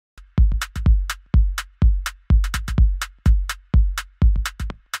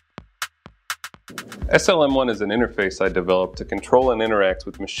SL-M1 is an interface I developed to control and interact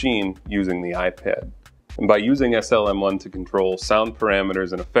with Maschine using the iPad. And by using SL-M1 to control sound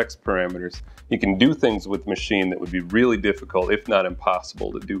parameters and effects parameters, you can do things with Maschine that would be really difficult, if not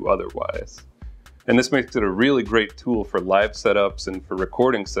impossible, to do otherwise. And this makes it a really great tool for live setups and for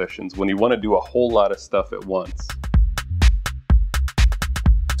recording sessions when you want to do a whole lot of stuff at once.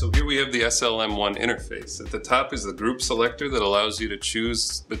 So here we have the SL-M1 interface. At the top is the group selector that allows you to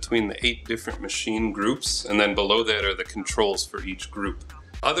choose between the 8 different Maschine groups, and then below that are the controls for each group.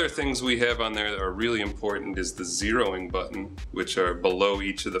 Other things we have on there that are really important is the zeroing button, which are below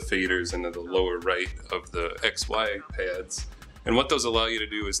each of the faders and to the lower right of the XY pads. And what those allow you to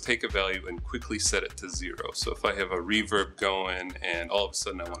do is take a value and quickly set it to 0. So if I have a reverb going and all of a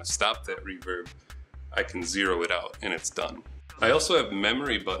sudden I want to stop that reverb, I can zero it out and it's done. I also have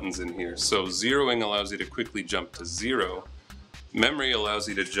memory buttons in here. So zeroing allows you to quickly jump to 0. Memory allows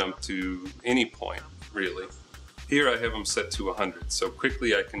you to jump to any point, really. Here I have them set to 100, so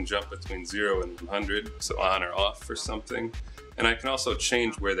quickly I can jump between 0 and 100, so on or off for something. And I can also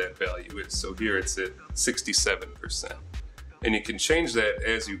change where that value is. So here it's at 67%. And you can change that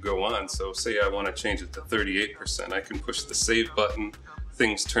as you go on. So say I want to change it to 38%, I can push the save button,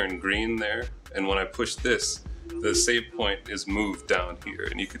 things turn green there, and when I push this, the save point is moved down here,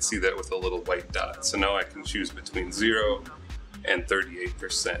 and you can see that with a little white dot. So now I can choose between 0 and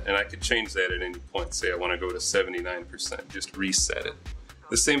 38%, and I could change that at any point. Say I want to go to 79%, just reset it.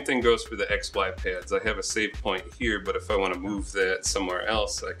 The same thing goes for the XY pads. I have a save point here, but if I want to move that somewhere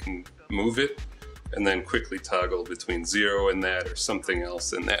else, I can move it and then quickly toggle between 0 and that or something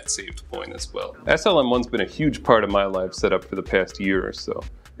else in that saved point as well. SL-M1's been a huge part of my live setup for the past year or so.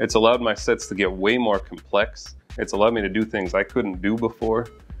 It's allowed my sets to get way more complex. It's allowed me to do things I couldn't do before.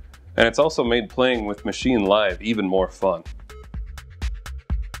 And it's also made playing with Maschine live even more fun.